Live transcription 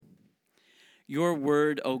Your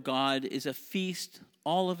word, O God, is a feast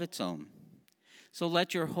all of its own. So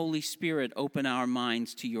let your Holy Spirit open our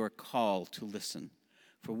minds to your call to listen.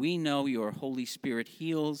 For we know your Holy Spirit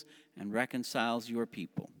heals and reconciles your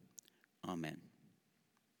people. Amen.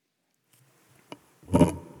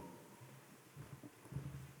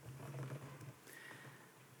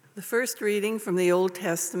 The first reading from the Old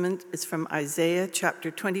Testament is from Isaiah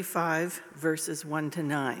chapter 25, verses 1 to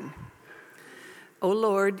 9. O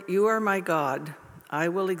Lord, you are my God. I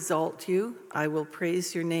will exalt you. I will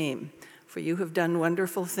praise your name, for you have done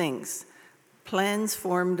wonderful things, plans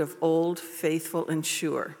formed of old, faithful and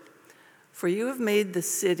sure. For you have made the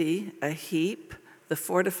city a heap, the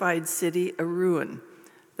fortified city a ruin.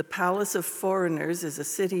 The palace of foreigners is a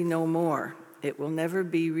city no more. It will never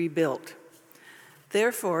be rebuilt.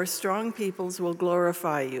 Therefore, strong peoples will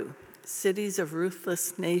glorify you. Cities of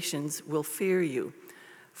ruthless nations will fear you.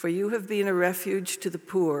 For you have been a refuge to the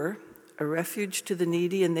poor, a refuge to the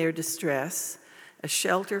needy in their distress, a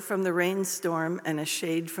shelter from the rainstorm and a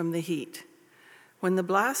shade from the heat. When the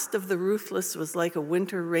blast of the ruthless was like a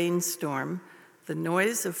winter rainstorm, the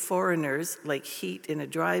noise of foreigners like heat in a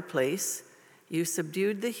dry place, you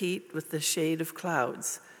subdued the heat with the shade of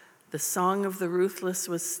clouds. The song of the ruthless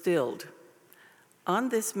was stilled. On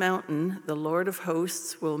this mountain, the Lord of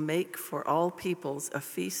hosts will make for all peoples a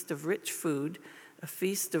feast of rich food, a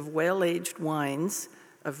feast of well-aged wines,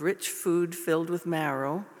 of rich food filled with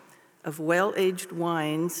marrow, of well-aged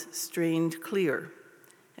wines strained clear.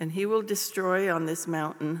 And he will destroy on this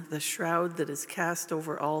mountain the shroud that is cast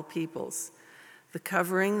over all peoples, the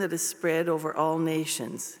covering that is spread over all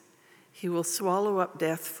nations. He will swallow up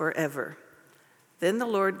death forever. Then the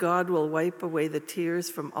Lord God will wipe away the tears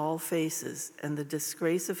from all faces, and the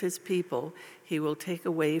disgrace of his people he will take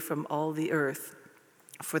away from all the earth,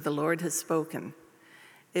 for the Lord has spoken.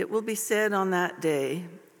 It will be said on that day,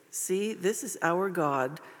 see, this is our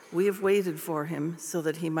God. We have waited for him so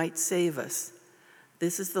that he might save us.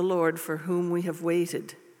 This is the Lord for whom we have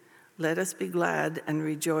waited. Let us be glad and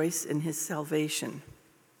rejoice in his salvation.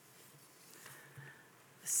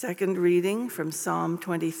 The second reading from Psalm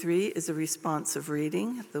 23 is a responsive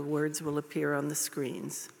reading. The words will appear on the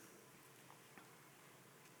screens.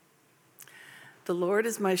 The Lord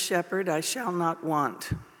is my shepherd, I shall not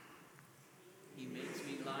want. He makes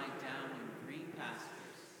me lie down in green pastures.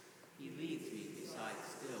 He leads me beside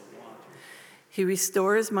still waters. He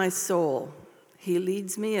restores my soul. He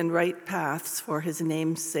leads me in right paths for his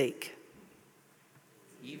name's sake.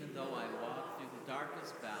 Even though I walk through the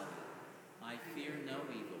darkest valley, I fear no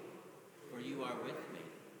evil, for you are with me.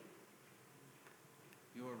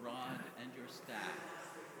 Your rod and your staff,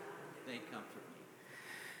 they comfort me.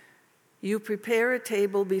 You prepare a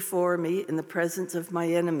table before me in the presence of my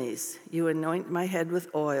enemies. You anoint my head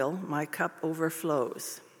with oil, my cup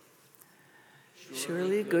overflows.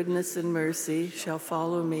 Surely goodness and mercy shall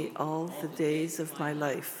follow me all the days of my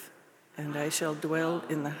life, and I shall dwell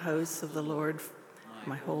in the house of the Lord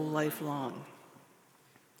my whole life long.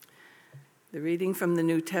 The reading from the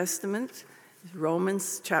New Testament is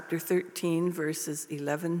Romans chapter 13, verses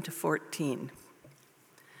 11 to 14.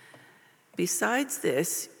 Besides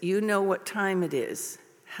this, you know what time it is,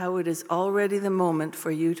 how it is already the moment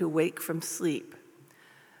for you to wake from sleep.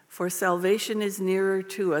 For salvation is nearer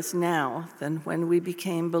to us now than when we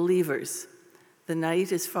became believers. The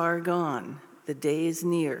night is far gone, the day is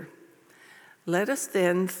near. Let us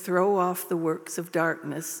then throw off the works of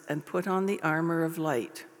darkness and put on the armor of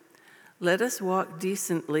light. Let us walk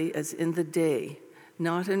decently as in the day,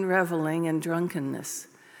 not in reveling and drunkenness,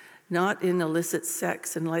 not in illicit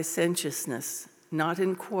sex and licentiousness, not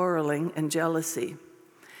in quarreling and jealousy.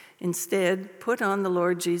 Instead, put on the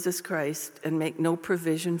Lord Jesus Christ and make no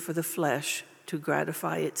provision for the flesh to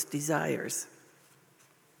gratify its desires.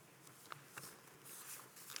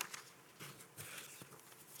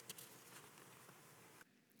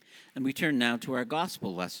 And we turn now to our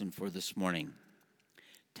gospel lesson for this morning,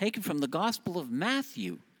 taken from the Gospel of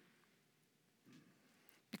Matthew,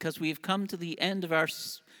 because we have come to the end of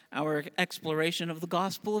our exploration of the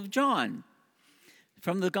Gospel of John.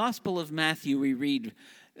 From the Gospel of Matthew, we read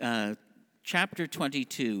chapter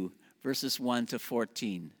 22, verses 1 to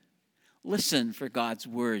 14. Listen for God's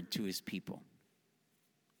word to his people.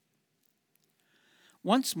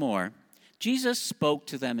 Once more, Jesus spoke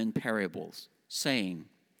to them in parables, saying,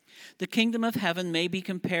 "The kingdom of heaven may be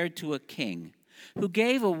compared to a king who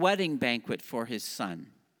gave a wedding banquet for his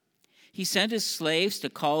son. He sent his slaves to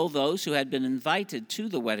call those who had been invited to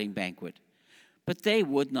the wedding banquet, but they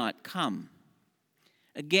would not come.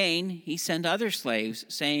 Again, he sent other slaves,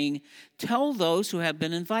 saying, 'Tell those who have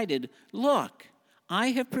been invited, look,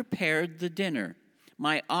 I have prepared the dinner.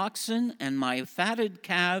 My oxen and my fatted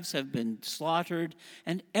calves have been slaughtered,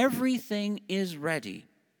 and everything is ready.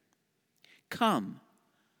 Come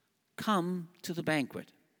to the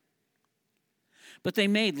banquet." But they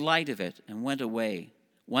made light of it and went away,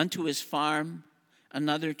 one to his farm,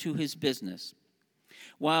 another to his business,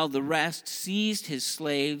 while the rest seized his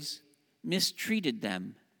slaves, mistreated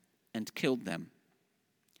them, and killed them.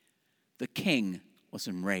 The king was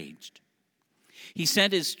enraged. He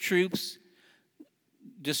sent his troops,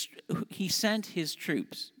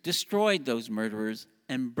 destroyed those murderers,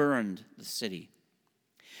 and burned the city.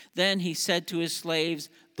 Then he said to his slaves,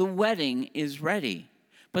 "The wedding is ready,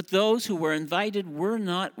 but those who were invited were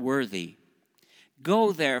not worthy.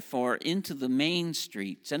 Go, therefore, into the main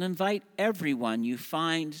streets and invite everyone you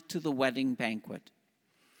find to the wedding banquet."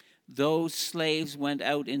 Those slaves went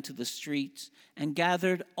out into the streets and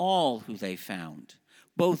gathered all who they found,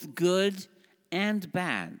 both good and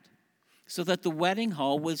bad, so that the wedding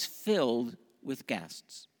hall was filled with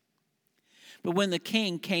guests. But when the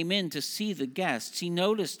king came in to see the guests, he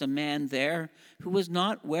noticed a man there who was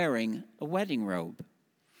not wearing a wedding robe.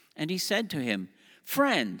 And he said to him,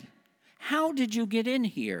 "Friend, how did you get in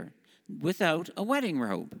here without a wedding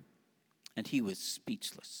robe?" And he was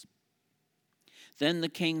speechless. Then the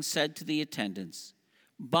king said to the attendants,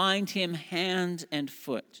 "Bind him hand and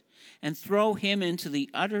foot, and throw him into the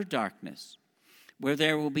utter darkness, where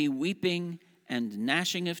there will be weeping and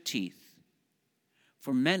gnashing of teeth.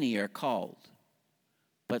 For many are called,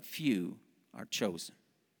 but few are chosen."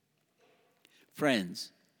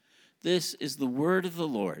 Friends, this is the word of the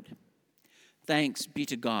Lord. Thanks be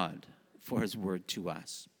to God for his word to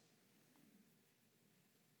us.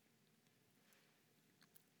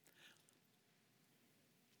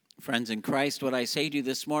 Friends in Christ, what I say to you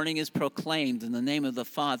this morning is proclaimed in the name of the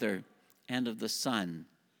Father, and of the Son,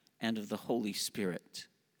 and of the Holy Spirit.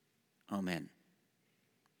 Amen.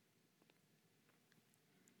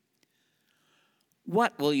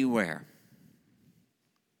 What will you wear?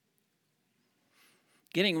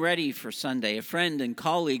 Getting ready for Sunday, a friend and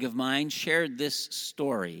colleague of mine shared this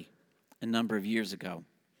story a number of years ago.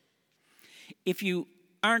 If you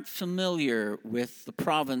aren't familiar with the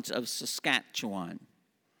province of Saskatchewan,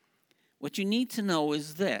 what you need to know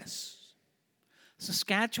is this: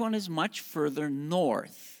 Saskatchewan is much further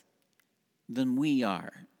north than we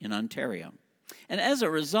are in Ontario. And as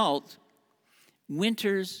a result,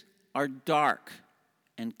 winters are dark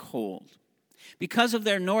and cold. Because of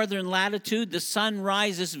their northern latitude, the sun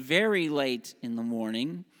rises very late in the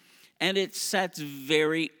morning, and it sets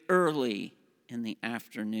very early in the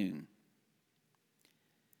afternoon.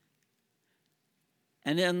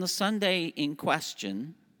 And on the Sunday in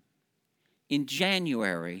question, in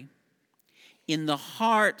January, in the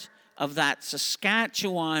heart of that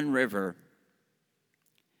Saskatchewan River,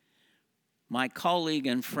 my colleague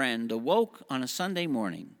and friend awoke on a Sunday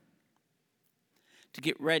morning to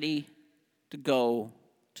get ready to go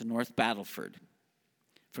to North Battleford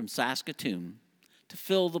from Saskatoon to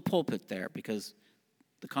fill the pulpit there, because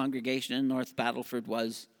the congregation in North Battleford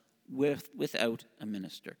was without a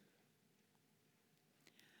minister.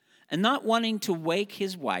 And not wanting to wake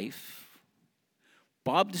his wife,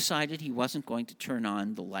 Bob decided he wasn't going to turn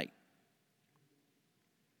on the light.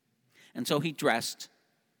 And so he dressed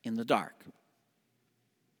in the dark.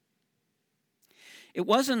 It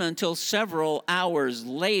wasn't until several hours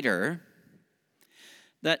later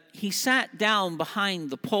that he sat down behind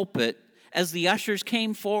the pulpit as the ushers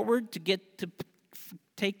came forward to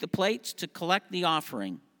take the plates to collect the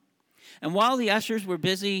offering. And while the ushers were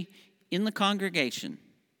busy in the congregation,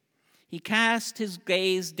 he cast his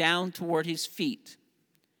gaze down toward his feet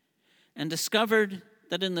and discovered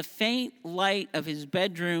that in the faint light of his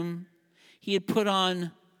bedroom, he had put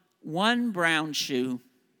on one brown shoe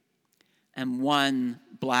and one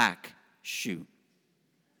black shoe.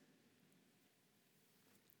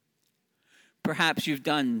 Perhaps you've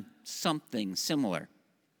done something similar.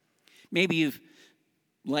 Maybe you've,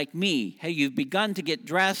 like me, you've begun to get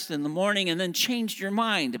dressed in the morning and then changed your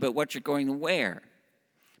mind about what you're going to wear.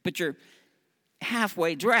 But you're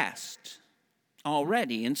halfway dressed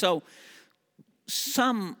already. And so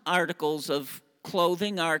some articles of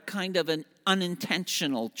clothing are kind of an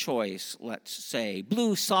unintentional choice, let's say.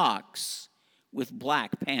 Blue socks with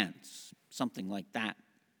black pants, something like that.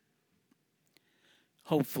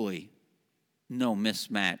 Hopefully, no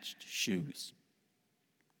mismatched shoes.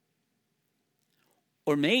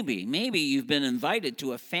 Or maybe you've been invited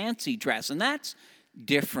to a fancy dress, and that's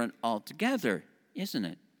different altogether, isn't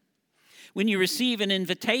it? When you receive an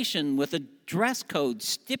invitation with a dress code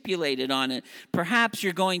stipulated on it, perhaps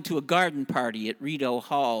you're going to a garden party at Rideau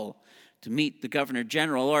Hall to meet the governor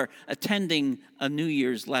general or attending a New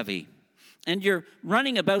Year's levee. And you're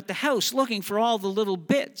running about the house looking for all the little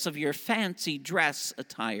bits of your fancy dress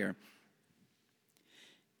attire.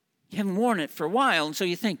 You haven't worn it for a while, and so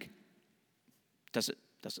you think, does it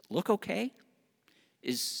look okay?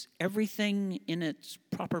 Is everything in its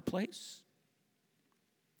proper place?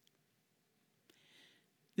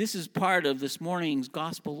 This is part of this morning's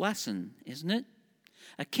gospel lesson, isn't it?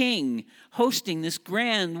 A king hosting this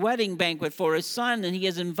grand wedding banquet for his son, and he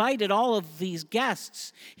has invited all of these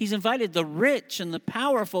guests. He's invited the rich and the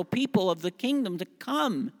powerful people of the kingdom to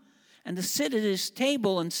come and to sit at his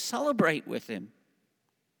table and celebrate with him.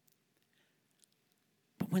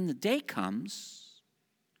 But when the day comes,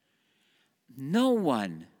 no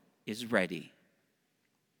one is ready.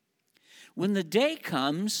 When the day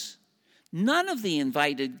comes, none of the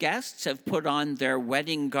invited guests have put on their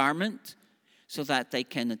wedding garment so that they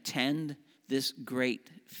can attend this great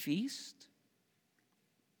feast.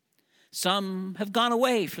 Some have gone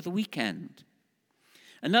away for the weekend.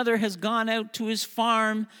 Another has gone out to his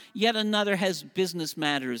farm. Yet another has business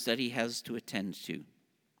matters that he has to attend to.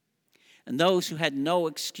 And those who had no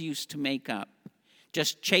excuse to make up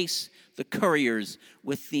just chase the couriers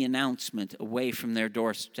with the announcement away from their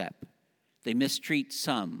doorstep. They mistreat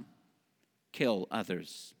some, kill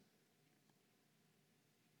others.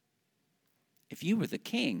 If you were the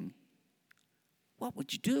king, what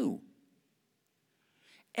would you do?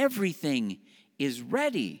 Everything is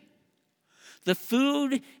ready. The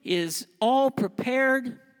food is all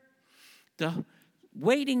prepared. The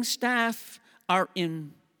waiting staff are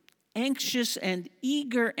in anxious and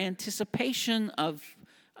eager anticipation of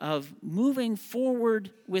moving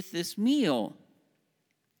forward with this meal.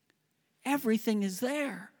 Everything is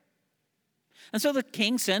there. And so the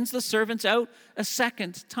king sends the servants out a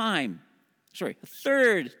third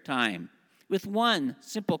time, with one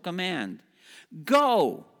simple command.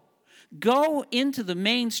 Go into the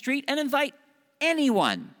main street and invite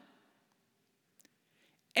anyone.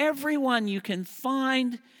 Everyone you can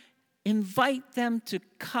find, invite them to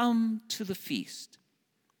come to the feast.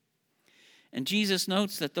 And Jesus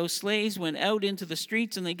notes that those slaves went out into the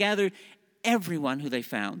streets and they gathered everyone who they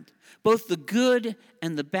found, both the good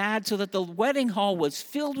and the bad, so that the wedding hall was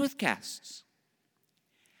filled with guests.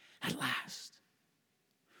 At last,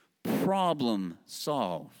 problem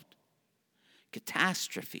solved,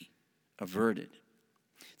 catastrophe averted.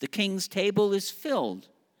 The king's table is filled.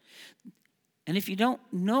 And if you don't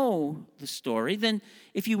know the story, then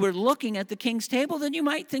if you were looking at the king's table, then you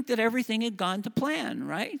might think that everything had gone to plan,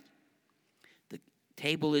 right? The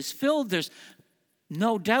table is filled. There's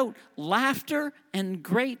no doubt laughter and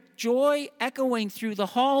great joy echoing through the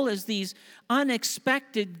hall as these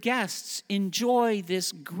unexpected guests enjoy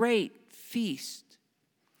this great feast.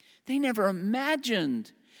 They never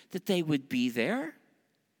imagined that they would be there.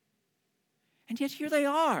 And yet here they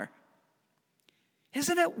are.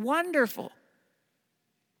 Isn't it wonderful?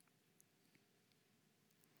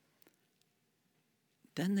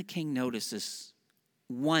 Then the king notices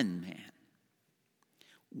one man,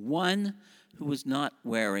 one who was not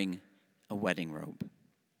wearing a wedding robe.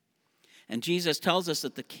 And Jesus tells us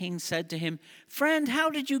that the king said to him, "Friend, how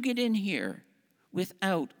did you get in here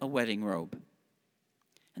without a wedding robe?"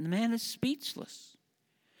 And the man is speechless.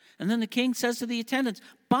 And then the king says to the attendants,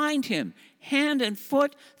 "Bind him, hand and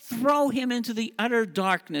foot, throw him into the utter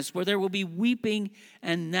darkness where there will be weeping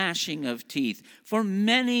and gnashing of teeth. For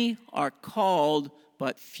many are called,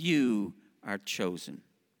 but few are chosen."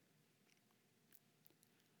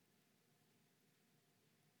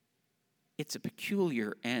 It's a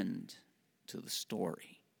peculiar end to the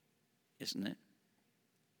story, isn't it?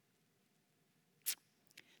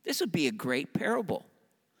 This would be a great parable,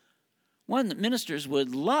 one that ministers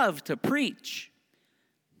would love to preach,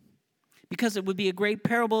 because it would be a great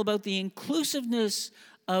parable about the inclusiveness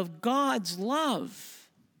of God's love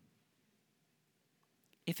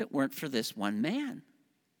if it weren't for this one man.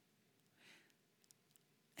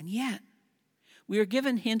 And yet, we are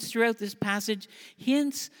given hints throughout this passage,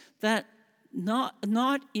 hints that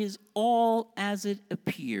not is all as it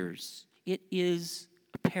appears. It is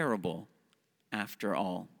a parable after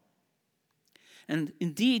all. And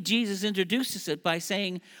indeed, Jesus introduces it by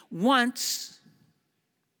saying, once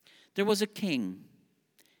there was a king.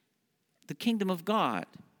 The kingdom of God,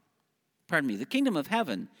 the kingdom of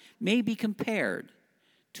heaven may be compared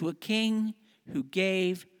to a king who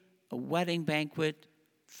gave a wedding banquet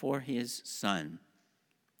for his son.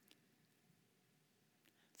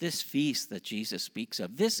 This feast that Jesus speaks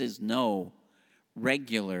of, this is no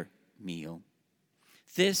regular meal.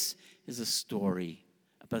 This is a story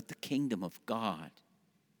about the kingdom of God.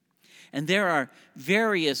 And there are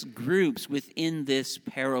various groups within this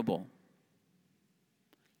parable,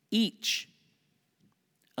 each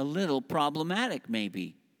a little problematic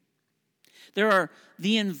maybe. There are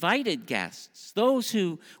the invited guests, those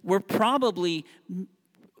who were probably,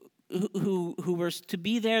 who were to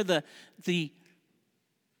be there, the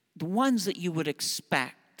ones that you would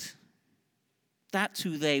expect. That's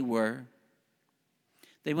who they were.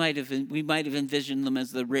 We might have envisioned them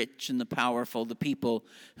as the rich and the powerful, the people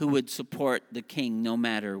who would support the king no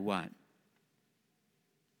matter what.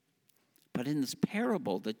 But in this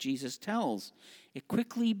parable that Jesus tells, it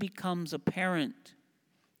quickly becomes apparent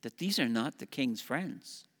that these are not the king's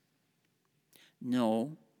friends.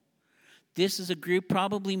 No, this is a group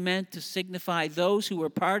probably meant to signify those who were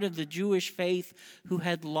part of the Jewish faith who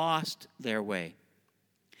had lost their way.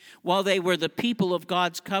 While they were the people of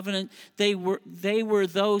God's covenant, they were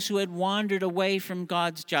those who had wandered away from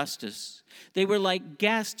God's justice. They were like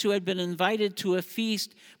guests who had been invited to a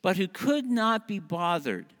feast, but who could not be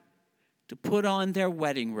bothered to put on their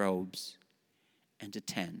wedding robes and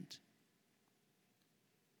attend.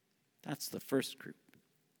 That's the first group.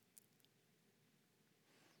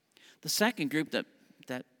 The second group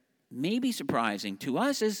that may be surprising to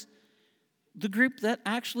us is the group that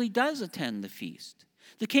actually does attend the feast.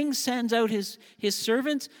 The king sends out his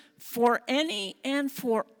servants for any and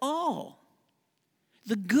for all,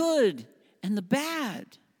 the good and the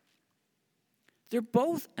bad. They're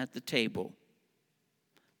both at the table.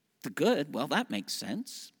 The good, well, that makes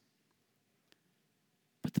sense.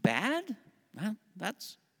 But the bad, well,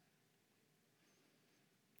 that's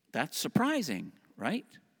surprising, right?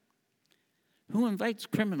 Who invites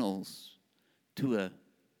criminals to a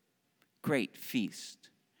great feast?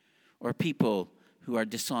 Or people who are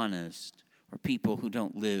dishonest, or people who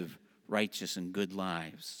don't live righteous and good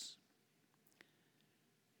lives?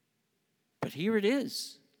 But here it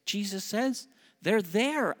is. Jesus says they're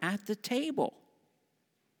there at the table.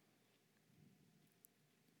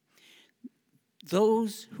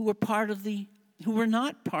 Those who were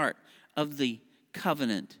not part of the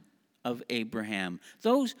covenant of Abraham,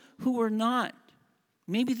 those who were not,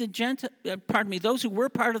 those who were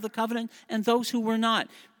part of the covenant and those who were not,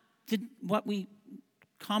 what we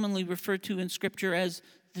commonly refer to in Scripture as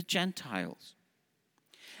the Gentiles.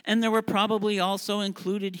 And there were probably also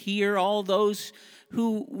included here all those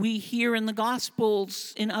who we hear in the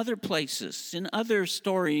Gospels in other places, in other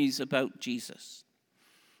stories about Jesus.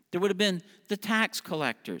 There would have been the tax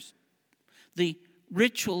collectors, the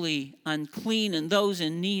ritually unclean, and those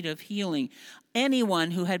in need of healing.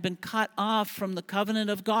 Anyone who had been cut off from the covenant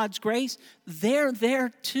of God's grace, they're there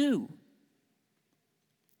too.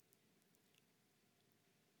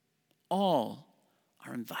 All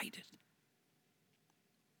are invited.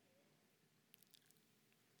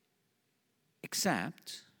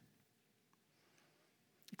 Except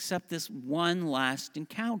this one last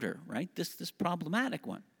encounter, right? This problematic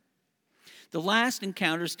one. The last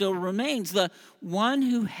encounter still remains, the one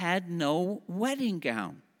who had no wedding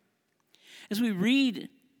gown. As we read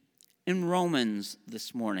in Romans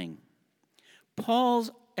this morning,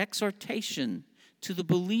 Paul's exhortation to the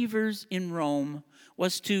believers in Rome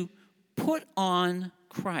was to put on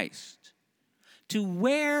Christ, to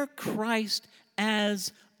wear Christ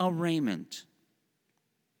as a raiment.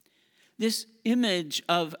 This image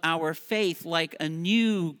of our faith like a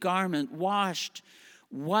new garment washed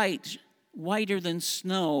whiter than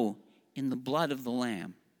snow in the blood of the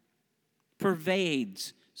Lamb,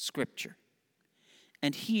 pervades Scripture.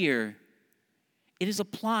 And here it is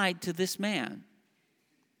applied to this man,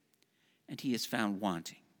 and he is found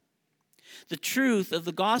wanting. The truth of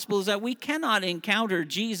the gospel is that we cannot encounter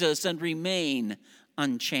Jesus and remain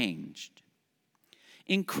unchanged.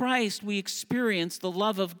 In Christ, we experience the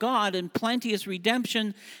love of God and plenteous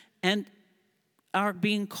redemption and are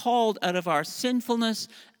being called out of our sinfulness,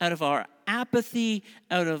 out of our apathy,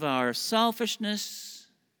 out of our selfishness,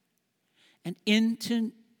 and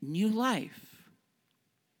into new life.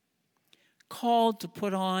 Called to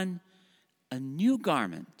put on a new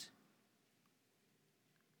garment.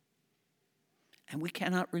 And we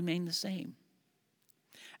cannot remain the same.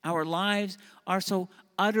 Our lives are so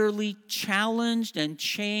utterly challenged and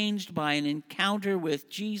changed by an encounter with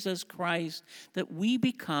Jesus Christ that we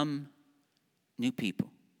become new people.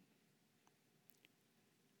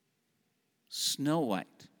 Snow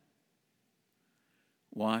white,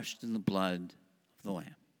 washed in the blood of the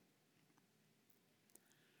Lamb.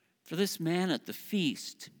 For this man at the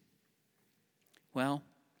feast, well,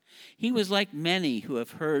 he was like many who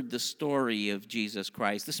have heard the story of Jesus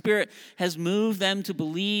Christ. The Spirit has moved them to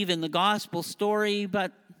believe in the gospel story,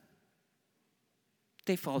 but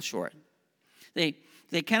they fall short. They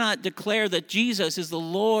they cannot declare that Jesus is the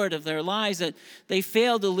Lord of their lives, that they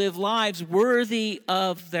fail to live lives worthy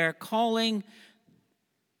of their calling,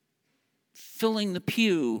 filling the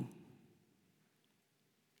pew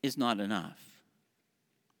is not enough.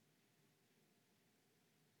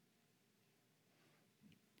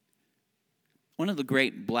 One of the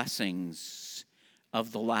great blessings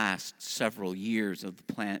of the last several years of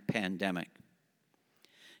the pandemic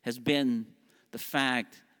has been the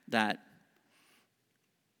fact that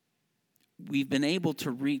we've been able to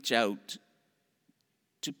reach out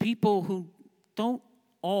to people who don't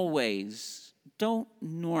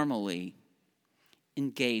normally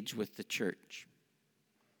engage with the church.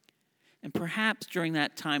 And perhaps during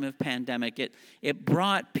that time of pandemic, it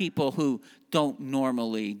brought people who don't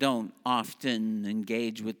often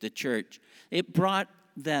engage with the church. It brought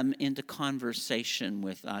them into conversation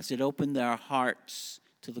with us. It opened their hearts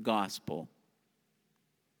to the gospel.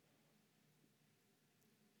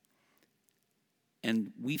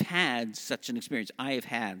 And we've had such an experience. I have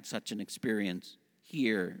had such an experience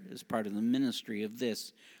here as part of the ministry of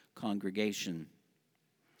this congregation.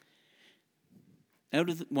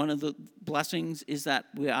 One of the blessings is that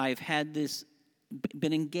I've had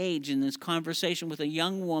been engaged in this conversation with a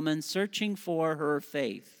young woman searching for her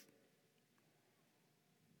faith.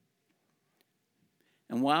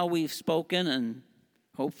 And while we've spoken, and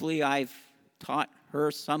hopefully I've taught her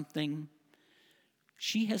something,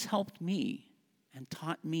 she has helped me and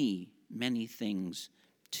taught me many things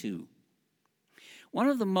too. One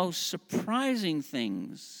of the most surprising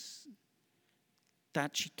things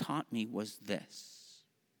that she taught me was this.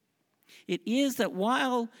 It is that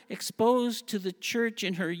while exposed to the church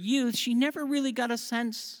in her youth, she never really got a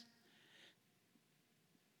sense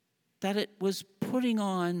that it was putting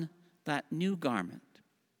on that new garment,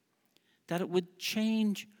 that it would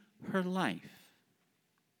change her life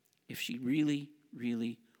if she really,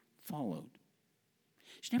 really followed.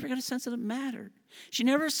 She never got a sense that it mattered. She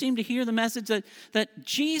never seemed to hear the message that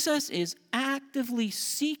Jesus is actively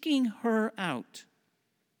seeking her out.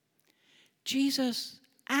 Jesus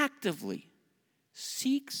actively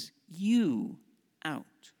seeks you out.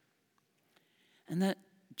 And that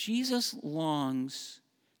Jesus longs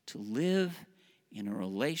to live in a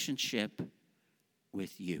relationship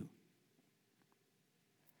with you.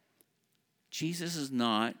 Jesus is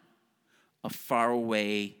not a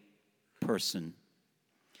faraway person,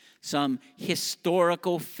 some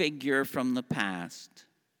historical figure from the past,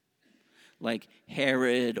 like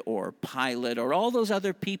Herod or Pilate or all those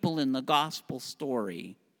other people in the gospel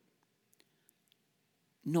story.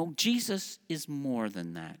 No, Jesus is more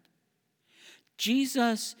than that.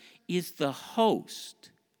 Jesus is the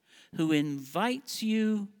host who invites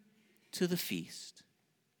you to the feast.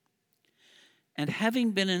 And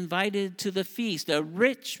having been invited to the feast, a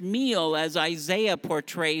rich meal, as Isaiah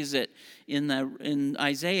portrays it in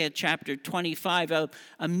Isaiah chapter 25,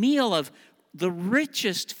 a meal of the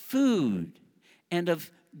richest food and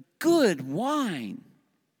of good wine.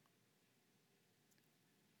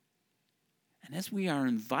 And as we are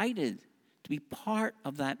invited to be part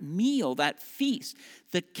of that meal, that feast,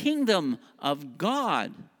 the kingdom of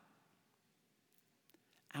God,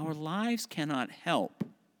 our lives cannot help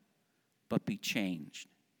but be changed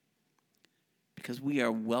because we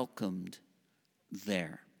are welcomed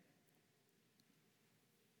there.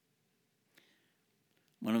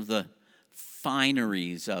 One of the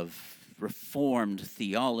fineries of Reformed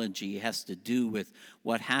theology has to do with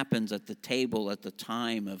what happens at the table at the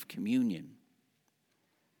time of communion.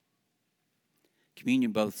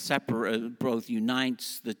 Communion both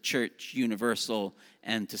unites the church universal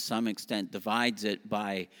and to some extent divides it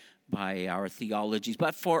by our theologies.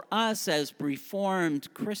 But for us as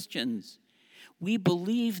Reformed Christians, we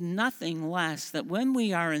believe nothing less that when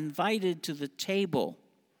we are invited to the table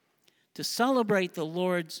to celebrate the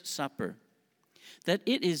Lord's Supper, that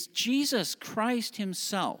it is Jesus Christ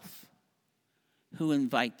himself who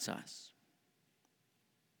invites us.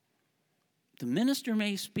 The minister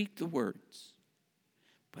may speak the words,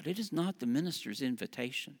 but it is not the minister's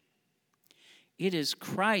invitation. It is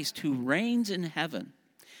Christ who reigns in heaven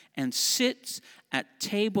and sits at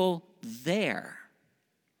table there,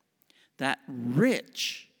 that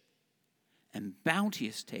rich and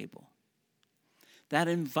bounteous table that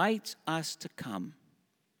invites us to come.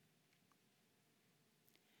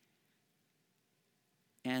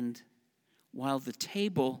 And while the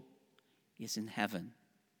table is in heaven,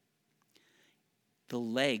 the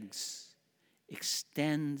legs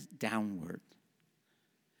extend downward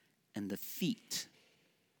and the feet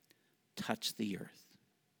touch the earth.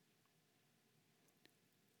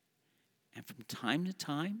 And from time to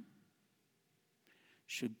time,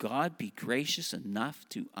 should God be gracious enough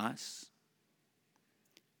to us,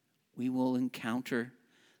 we will encounter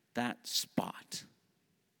that spot,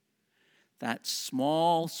 that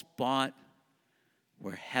small spot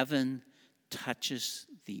where heaven touches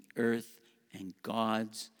the earth and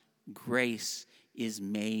God's grace is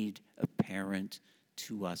made apparent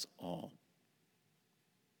to us all.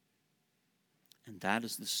 And that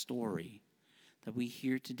is the story that we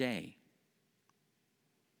hear today.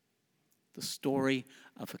 The story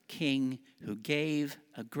of a king who gave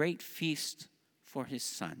a great feast for his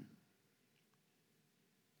son.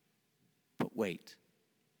 But wait,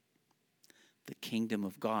 the kingdom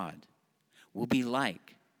of God will be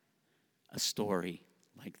like a story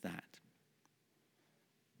like that.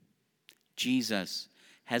 Jesus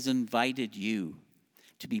has invited you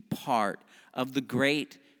to be part of the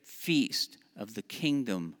great feast of the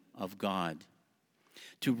kingdom of God,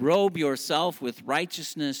 to robe yourself with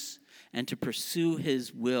righteousness and to pursue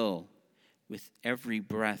his will with every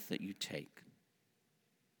breath that you take.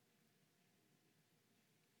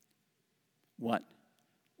 What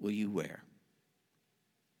will you wear?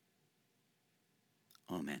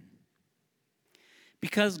 Amen.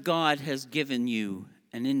 Because God has given you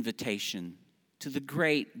an invitation to the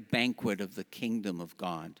great banquet of the kingdom of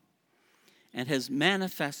God and has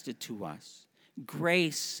manifested to us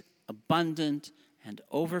grace abundant and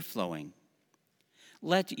overflowing,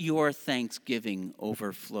 let your thanksgiving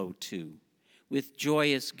overflow too, with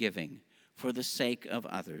joyous giving for the sake of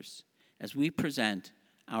others, as we present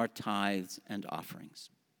our tithes and offerings.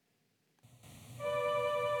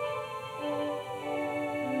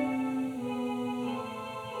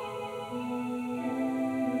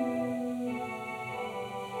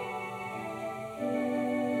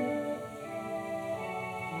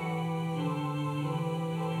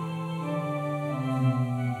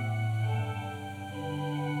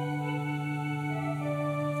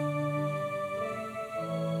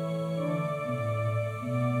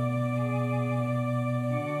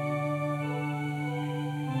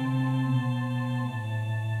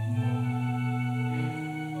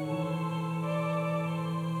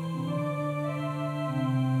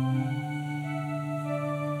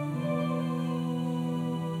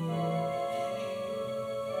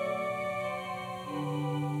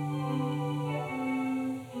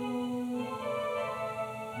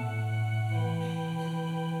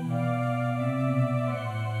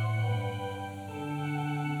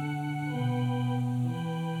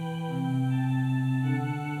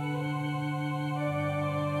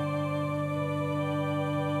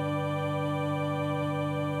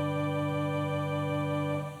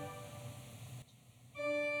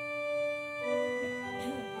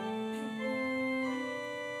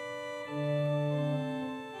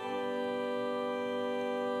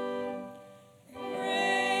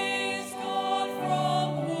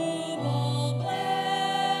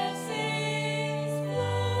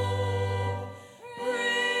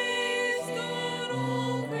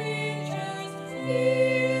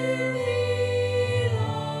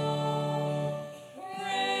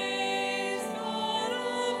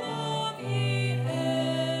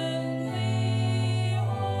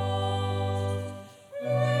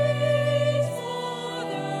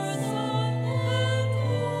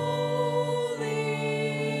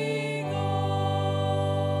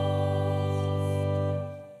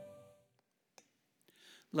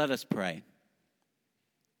 Let us pray.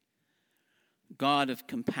 God of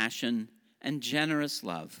compassion and generous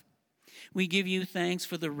love, we give you thanks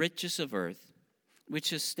for the riches of earth, which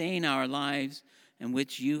sustain our lives and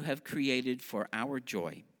which you have created for our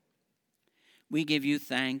joy. We give you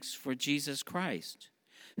thanks for Jesus Christ,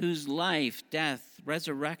 whose life, death,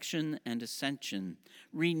 resurrection, and ascension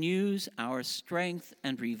renews our strength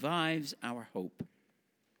and revives our hope.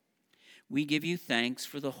 We give you thanks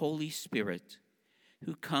for the Holy Spirit,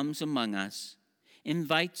 who comes among us,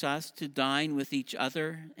 invites us to dine with each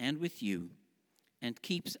other and with you, and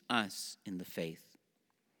keeps us in the faith.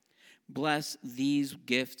 Bless these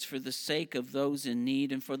gifts for the sake of those in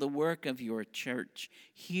need and for the work of your church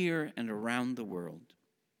here and around the world.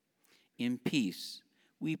 In peace,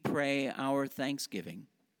 we pray our thanksgiving.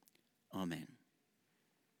 Amen.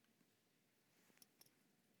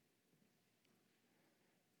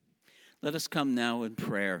 Let us come now in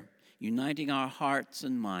prayer, uniting our hearts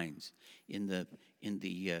and minds in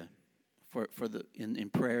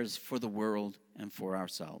prayers for the world and for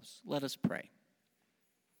ourselves. Let us pray.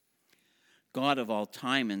 God of all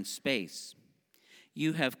time and space,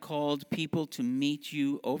 you have called people to meet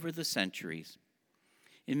you over the centuries,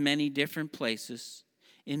 in many different places,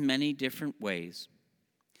 in many different ways.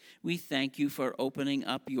 We thank you for opening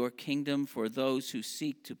up your kingdom for those who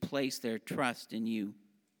seek to place their trust in you.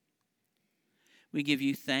 We give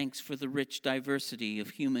you thanks for the rich diversity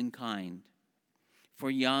of humankind,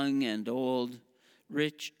 for young and old,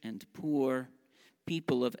 rich and poor,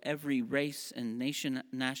 people of every race and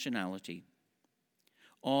nationality,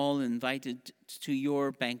 all invited to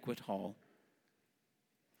your banquet hall.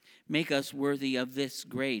 Make us worthy of this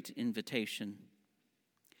great invitation.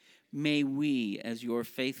 May we, as your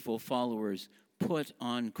faithful followers, put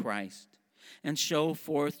on Christ and show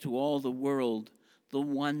forth to all the world the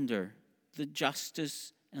wonder, the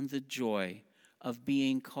justice, and the joy of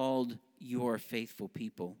being called your faithful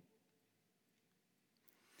people.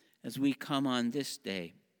 As we come on this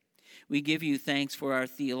day, we give you thanks for our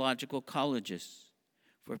theological colleges,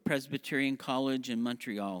 for Presbyterian College in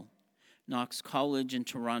Montreal, Knox College in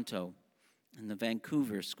Toronto, and the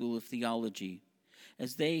Vancouver School of Theology,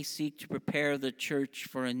 as they seek to prepare the church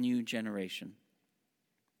for a new generation.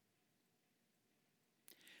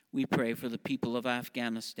 We pray for the people of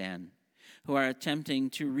Afghanistan, who are attempting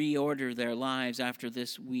to reorder their lives after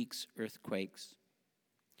this week's earthquakes.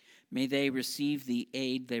 May they receive the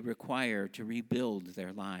aid they require to rebuild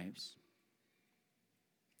their lives.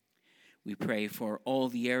 We pray for all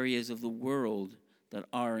the areas of the world that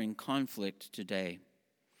are in conflict today.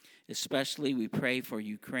 Especially we pray for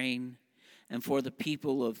Ukraine and for the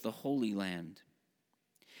people of the Holy Land.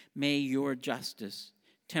 May your justice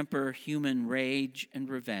temper human rage and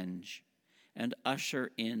revenge and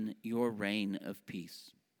usher in your reign of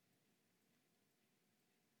peace.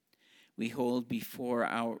 We hold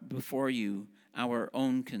before you our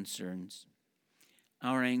own concerns,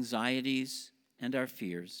 our anxieties, and our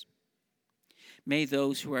fears. May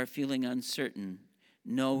those who are feeling uncertain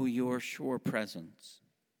know your sure presence.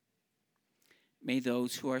 May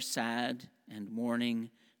those who are sad and mourning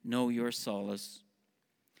know your solace.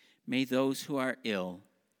 May those who are ill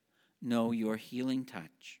know your healing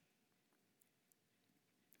touch.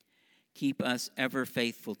 Keep us ever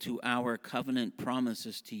faithful to our covenant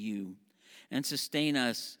promises to you, and sustain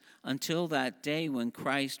us until that day when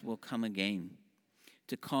Christ will come again,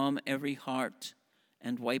 to calm every heart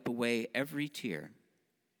and wipe away every tear.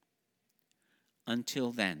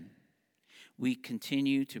 Until then, we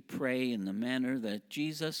continue to pray in the manner that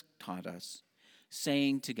Jesus taught us,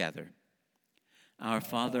 saying together, Our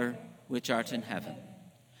Father, which art in heaven,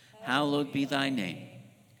 hallowed be thy name.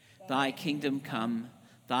 Thy kingdom come,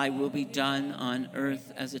 thy will be done on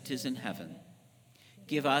earth as it is in heaven.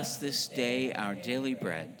 Give us this day our daily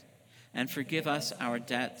bread, and forgive us our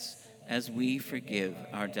debts as we forgive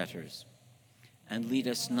our debtors. And lead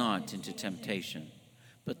us not into temptation,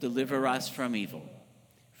 but deliver us from evil.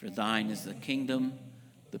 For thine is the kingdom,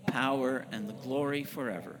 the power, and the glory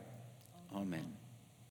forever. Amen.